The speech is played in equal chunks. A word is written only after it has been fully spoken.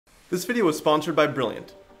This video was sponsored by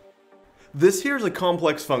Brilliant. This here is a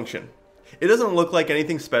complex function. It doesn't look like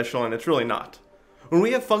anything special, and it's really not. When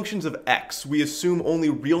we have functions of x, we assume only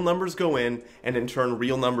real numbers go in, and in turn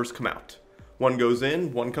real numbers come out. 1 goes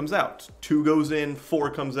in, 1 comes out. 2 goes in, 4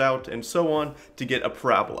 comes out, and so on to get a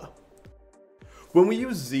parabola. When we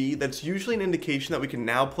use z, that's usually an indication that we can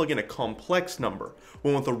now plug in a complex number,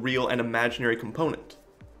 one with a real and imaginary component.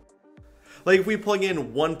 Like if we plug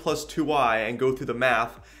in 1 plus 2i and go through the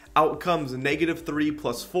math, out comes -3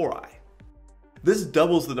 plus 4i. This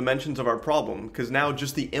doubles the dimensions of our problem, because now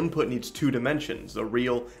just the input needs 2 dimensions, a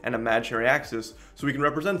real and imaginary axis, so we can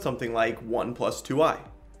represent something like 1 plus 2i.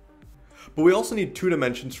 But we also need 2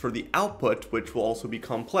 dimensions for the output, which will also be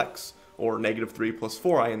complex, or -3 plus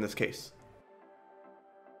 4i in this case.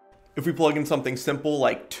 If we plug in something simple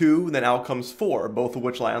like 2, then out comes 4, both of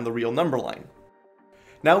which lie on the real number line.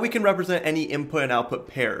 Now we can represent any input and output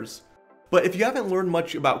pairs. But if you haven't learned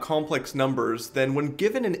much about complex numbers, then when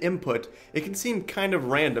given an input, it can seem kind of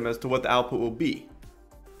random as to what the output will be.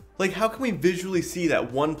 Like, how can we visually see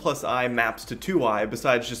that 1 plus I maps to 2i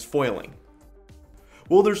besides just foiling?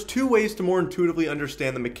 Well, there's 2 ways to more intuitively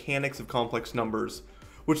understand the mechanics of complex numbers,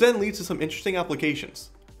 which then leads to some interesting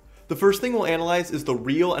applications. The first thing we'll analyze is the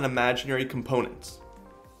real and imaginary components.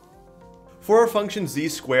 For our function z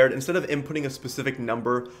squared, instead of inputting a specific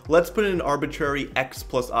number, let's put in an arbitrary x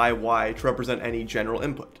plus iy to represent any general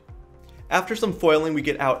input. After some foiling, we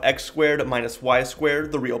get out x squared minus y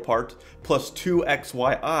squared, the real part, plus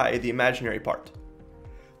 2xyi, the imaginary part.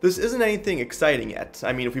 This isn't anything exciting yet.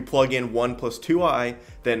 I mean, if we plug in 1 plus 2i,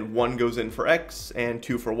 then 1 goes in for x and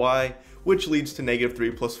 2 for y, which leads to -3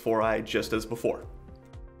 plus 4i just as before.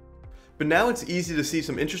 But now it's easy to see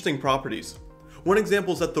some interesting properties. One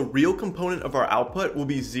example is that the real component of our output will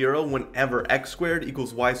be 0 whenever x squared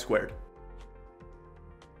equals y squared.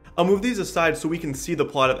 I'll move these aside so we can see the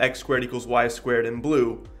plot of x squared equals y squared in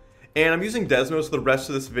blue. And I'm using Desmos for the rest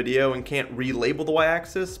of this video and can't relabel the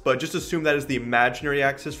y-axis, but just assume that is the imaginary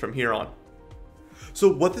axis from here on.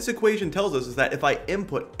 So what this equation tells us is that if I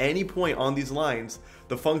input any point on these lines,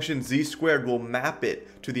 the function z squared will map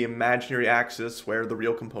it to the imaginary axis where the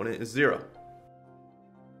real component is 0.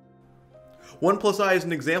 1 plus I is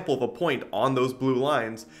an example of a point on those blue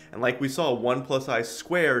lines, and like we saw, 1 plus I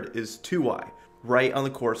squared is 2i, right on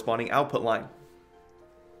the corresponding output line.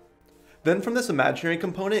 Then from this imaginary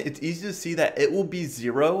component, it's easy to see that it will be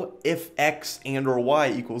 0 if x and or y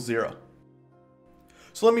equals 0.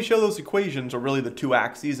 So let me show those equations, or really the 2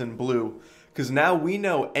 axes in blue, because now we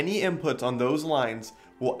know any inputs on those lines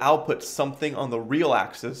will output something on the real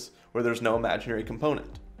axis where there's no imaginary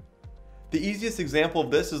component. The easiest example of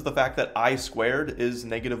this is the fact that I squared is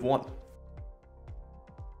 -1.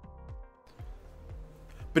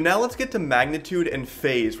 But now let's get to magnitude and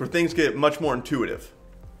phase, where things get much more intuitive.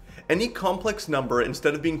 Any complex number,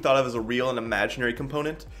 instead of being thought of as a real and imaginary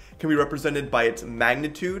component, can be represented by its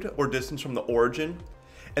magnitude, or distance from the origin,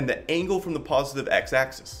 and the angle from the positive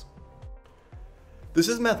x-axis. This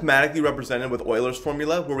is mathematically represented with Euler's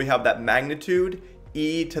formula, where we have that magnitude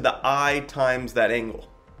e to the I times that angle.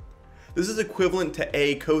 This is equivalent to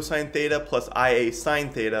a cosine theta plus ia sine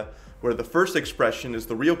theta, where the first expression is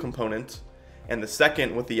the real component, and the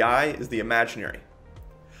second with the I is the imaginary.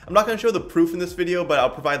 I'm not going to show the proof in this video, but I'll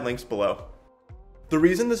provide links below. The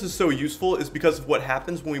reason this is so useful is because of what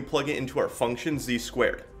happens when we plug it into our function z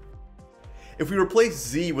squared. If we replace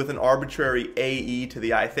z with an arbitrary ae to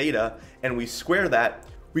the I theta, and we square that,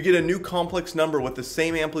 we get a new complex number with the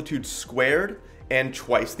same amplitude squared and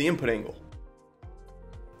twice the input angle.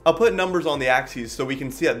 I'll put numbers on the axes so we can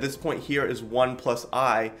see that this point here is 1 plus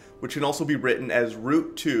I, which can also be written as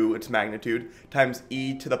 √2, its magnitude, times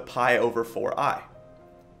e to the pi over 4i.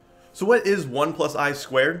 So what is 1 plus I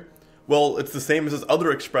squared? Well, it's the same as this other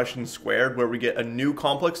expression squared, where we get a new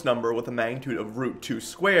complex number with a magnitude of √2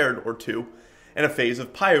 squared, or 2, and a phase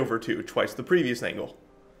of pi over 2, twice the previous angle.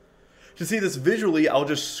 To see this visually, I'll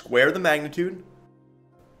just square the magnitude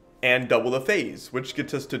and double the phase, which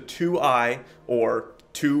gets us to 2i, or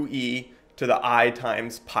 2e to the I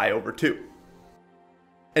times pi over 2.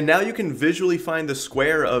 And now you can visually find the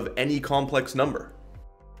square of any complex number.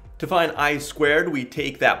 To find I squared, we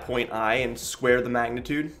take that point I and square the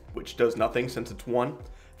magnitude, which does nothing since it's 1,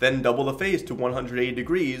 then double the phase to 180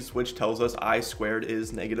 degrees, which tells us I squared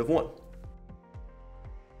is -1.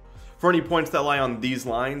 For any points that lie on these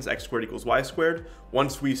lines, x squared equals y squared,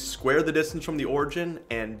 once we square the distance from the origin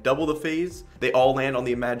and double the phase, they all land on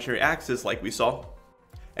the imaginary axis like we saw.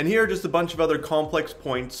 And here are just a bunch of other complex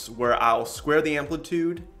points where I'll square the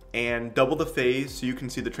amplitude and double the phase so you can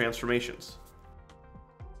see the transformations.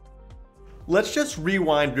 Let's just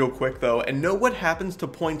rewind real quick though and note what happens to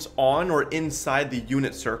points on or inside the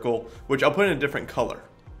unit circle, which I'll put in a different color.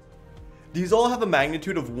 These all have a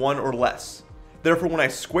magnitude of 1 or less. Therefore, when I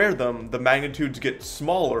square them, the magnitudes get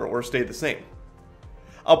smaller or stay the same.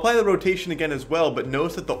 I'll apply the rotation again as well, but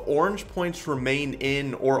notice that the orange points remain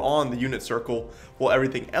in or on the unit circle, while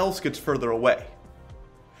everything else gets further away.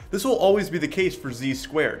 This will always be the case for z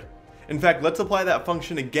squared. In fact, let's apply that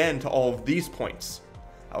function again to all of these points.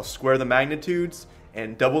 I'll square the magnitudes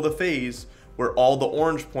and double the phase where all the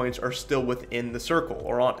orange points are still within the circle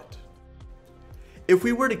or on it. If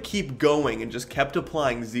we were to keep going and just kept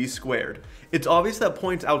applying z squared, it's obvious that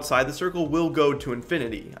points outside the circle will go to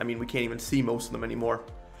infinity. I mean, we can't even see most of them anymore.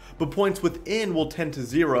 But points within will tend to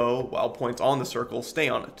 0, while points on the circle stay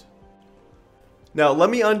on it. Now, let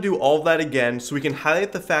me undo all of that again so we can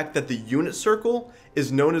highlight the fact that the unit circle is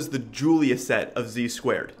known as the Julia set of z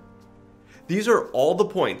squared. These are all the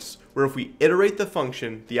points where if we iterate the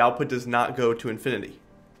function, the output does not go to infinity.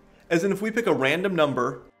 As in, if we pick a random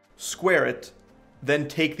number, square it, then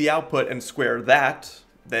take the output and square that,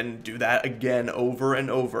 then do that again over and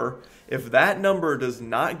over. If that number does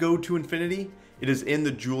not go to infinity, it is in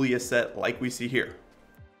the Julia set like we see here.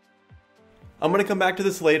 I'm going to come back to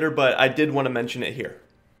this later, but I did want to mention it here.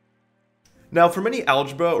 Now, for many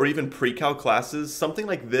algebra or even pre-calc classes, something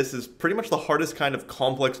like this is pretty much the hardest kind of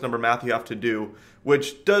complex number math you have to do,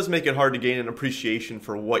 which does make it hard to gain an appreciation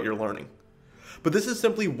for what you're learning. But this is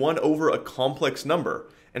simply 1 over a complex number,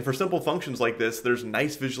 and for simple functions like this, there's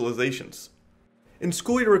nice visualizations. In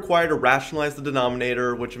school, you're required to rationalize the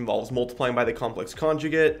denominator, which involves multiplying by the complex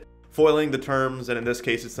conjugate, foiling the terms, and in this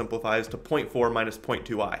case it simplifies to 0.4 minus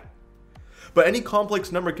 0.2i. But any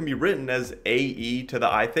complex number can be written as ae to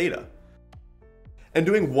the I theta. And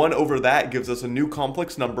doing 1 over that gives us a new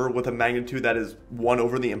complex number with a magnitude that is 1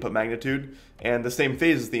 over the input magnitude, and the same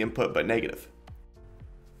phase as the input but negative.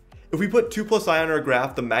 If we put 2 plus I on our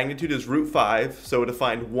graph, the magnitude is root 5, so to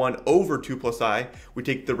find 1 over 2 plus I, we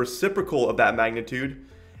take the reciprocal of that magnitude,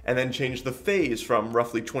 and then change the phase from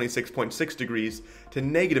roughly 26.6 degrees to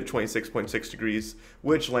negative 26.6 degrees,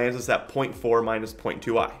 which lands us at 0.4 minus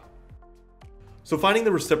 0.2i. So finding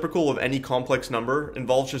the reciprocal of any complex number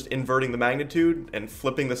involves just inverting the magnitude and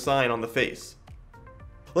flipping the sign on the phase.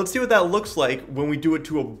 Let's see what that looks like when we do it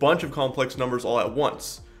to a bunch of complex numbers all at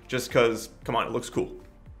once, just because, come on, it looks cool.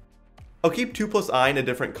 I'll keep 2 plus I in a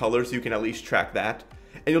different color so you can at least track that,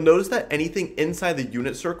 and you'll notice that anything inside the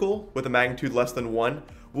unit circle with a magnitude less than 1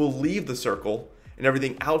 will leave the circle, and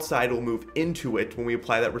everything outside will move into it when we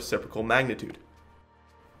apply that reciprocal magnitude.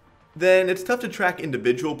 Then it's tough to track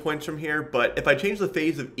individual points from here, but if I change the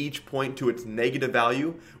phase of each point to its negative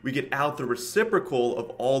value, we get out the reciprocal of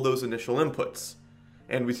all those initial inputs.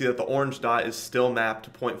 And we see that the orange dot is still mapped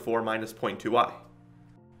to 0.4 minus 0.2i.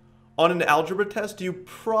 On an algebra test, you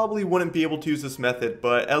probably wouldn't be able to use this method,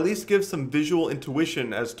 but at least give some visual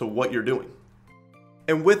intuition as to what you're doing.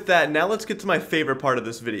 And with that, now let's get to my favorite part of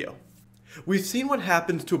this video. We've seen what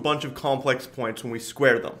happens to a bunch of complex points when we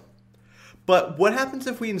square them. But what happens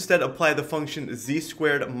if we instead apply the function z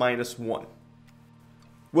squared minus 1?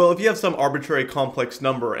 Well, if you have some arbitrary complex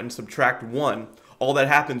number and subtract 1, all that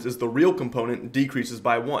happens is the real component decreases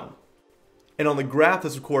by 1. And on the graph,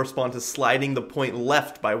 this would correspond to sliding the point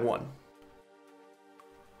left by 1.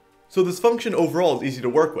 So this function overall is easy to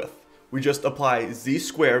work with. We just apply z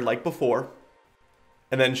squared like before,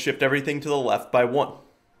 and then shift everything to the left by 1.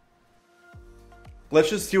 Let's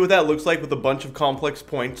just see what that looks like with a bunch of complex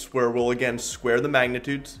points where we'll again square the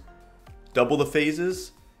magnitudes, double the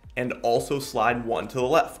phases, and also slide 1 to the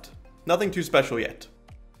left. Nothing too special yet.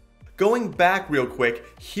 Going back real quick,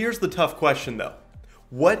 here's the tough question though.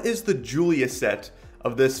 What is the Julia set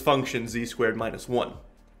of this function z squared minus 1?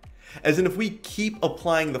 As in, if we keep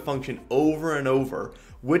applying the function over and over,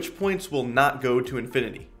 which points will not go to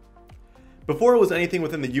infinity? Before, it was anything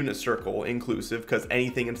within the unit circle inclusive because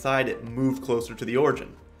anything inside it moved closer to the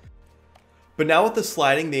origin. But now with the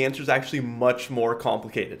sliding, the answer is actually much more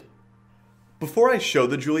complicated. Before I show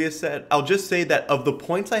the Julia set, I'll just say that of the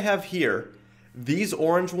points I have here, these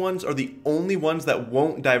orange ones are the only ones that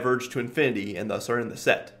won't diverge to infinity and thus are in the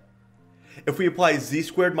set. If we apply z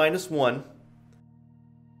squared minus 1,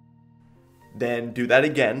 then do that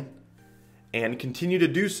again, and continue to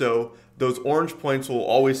do so, those orange points will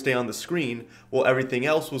always stay on the screen, while everything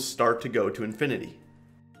else will start to go to infinity.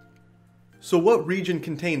 So what region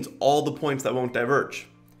contains all the points that won't diverge?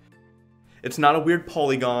 It's not a weird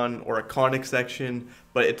polygon or a conic section,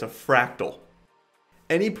 but it's a fractal.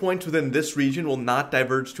 Any points within this region will not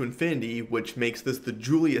diverge to infinity, which makes this the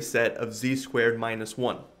Julia set of z squared minus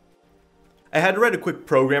 1. I had to write a quick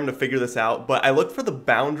program to figure this out, but I looked for the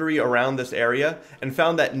boundary around this area and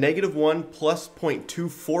found that -1 plus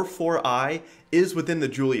 0.244i is within the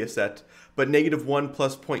Julia set, but -1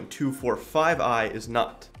 plus 0.245i is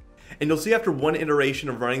not. And you'll see after one iteration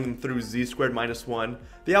of running them through z squared minus 1,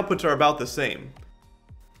 the outputs are about the same.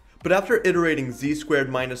 But after iterating z squared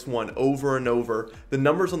minus 1 over and over, the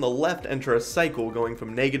numbers on the left enter a cycle going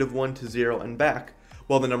from -1 to 0 and back,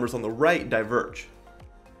 while the numbers on the right diverge.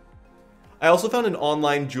 I also found an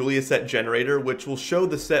online Julia set generator which will show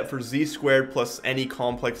the set for z squared plus any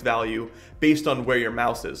complex value based on where your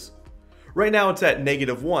mouse is. Right now it's at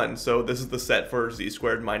 -1, so this is the set for z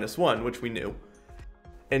squared minus 1, which we knew.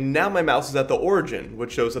 And now my mouse is at the origin,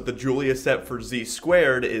 which shows that the Julia set for z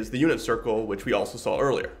squared is the unit circle, which we also saw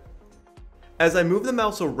earlier. As I move the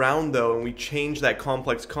mouse around though and we change that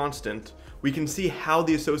complex constant, we can see how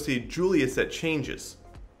the associated Julia set changes.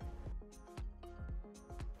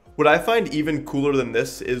 What I find even cooler than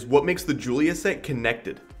this is what makes the Julia set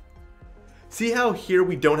connected. See how here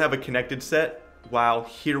we don't have a connected set, while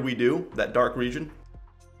here we do, that dark region?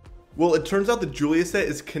 Well, it turns out the Julia set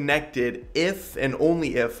is connected if and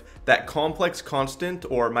only if that complex constant,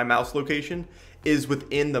 or my mouse location, is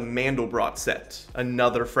within the Mandelbrot set,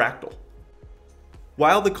 another fractal.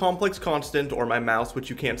 While the complex constant, or my mouse, which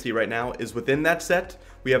you can't see right now, is within that set,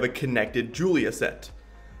 we have a connected Julia set.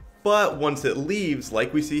 But once it leaves,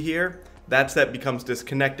 like we see here, that set becomes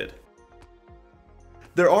disconnected.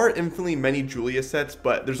 There are infinitely many Julia sets,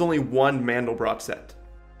 but there's only one Mandelbrot set.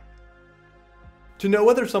 To know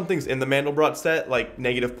whether something's in the Mandelbrot set, like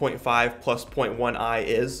 -0.5 plus 0.1i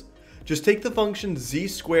is, just take the function z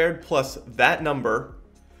squared plus that number,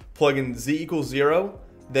 plug in z equals 0,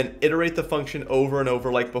 then iterate the function over and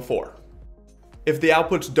over like before. If the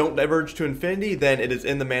outputs don't diverge to infinity, then it is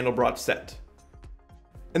in the Mandelbrot set.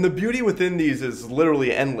 And the beauty within these is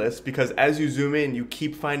literally endless because as you zoom in, you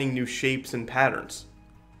keep finding new shapes and patterns.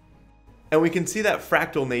 And we can see that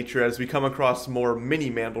fractal nature as we come across more mini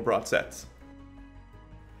Mandelbrot sets.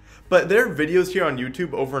 But there are videos here on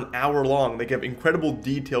YouTube over an hour long that give incredible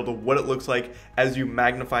detail to what it looks like as you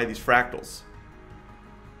magnify these fractals.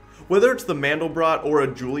 Whether it's the Mandelbrot or a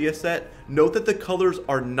Julia set, note that the colors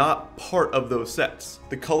are not part of those sets.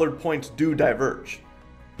 The colored points do diverge.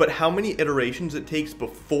 But how many iterations it takes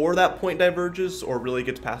before that point diverges or really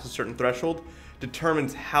gets past a certain threshold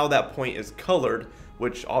determines how that point is colored,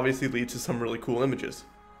 which obviously leads to some really cool images.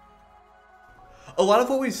 A lot of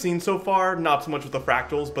what we've seen so far, not so much with the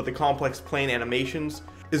fractals, but the complex plane animations,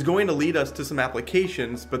 is going to lead us to some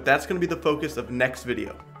applications, but that's going to be the focus of next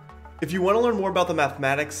video. If you want to learn more about the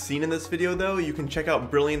mathematics seen in this video though, you can check out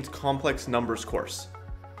Brilliant's complex numbers course.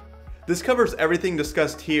 This covers everything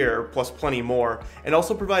discussed here, plus plenty more, and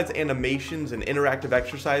also provides animations and interactive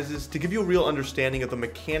exercises to give you a real understanding of the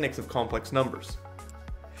mechanics of complex numbers.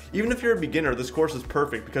 Even if you're a beginner, this course is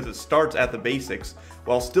perfect because it starts at the basics,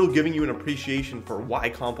 while still giving you an appreciation for why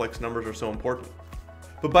complex numbers are so important.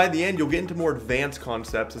 But by the end, you'll get into more advanced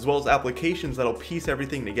concepts as well as applications that'll piece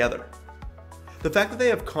everything together. The fact that they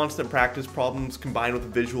have constant practice problems combined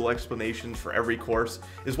with visual explanations for every course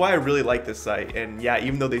is why I really like this site, and yeah,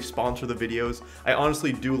 even though they sponsor the videos, I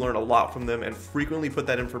honestly do learn a lot from them and frequently put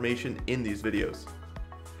that information in these videos.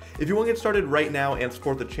 If you want to get started right now and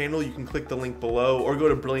support the channel, you can click the link below or go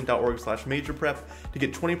to brilliant.org/majorprep to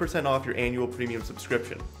get 20% off your annual premium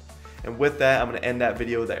subscription. And with that, I'm going to end that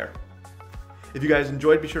video there. If you guys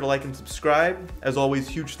enjoyed, be sure to like and subscribe. As always,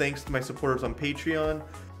 huge thanks to my supporters on Patreon.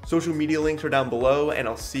 Social media links are down below, and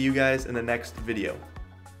I'll see you guys in the next video.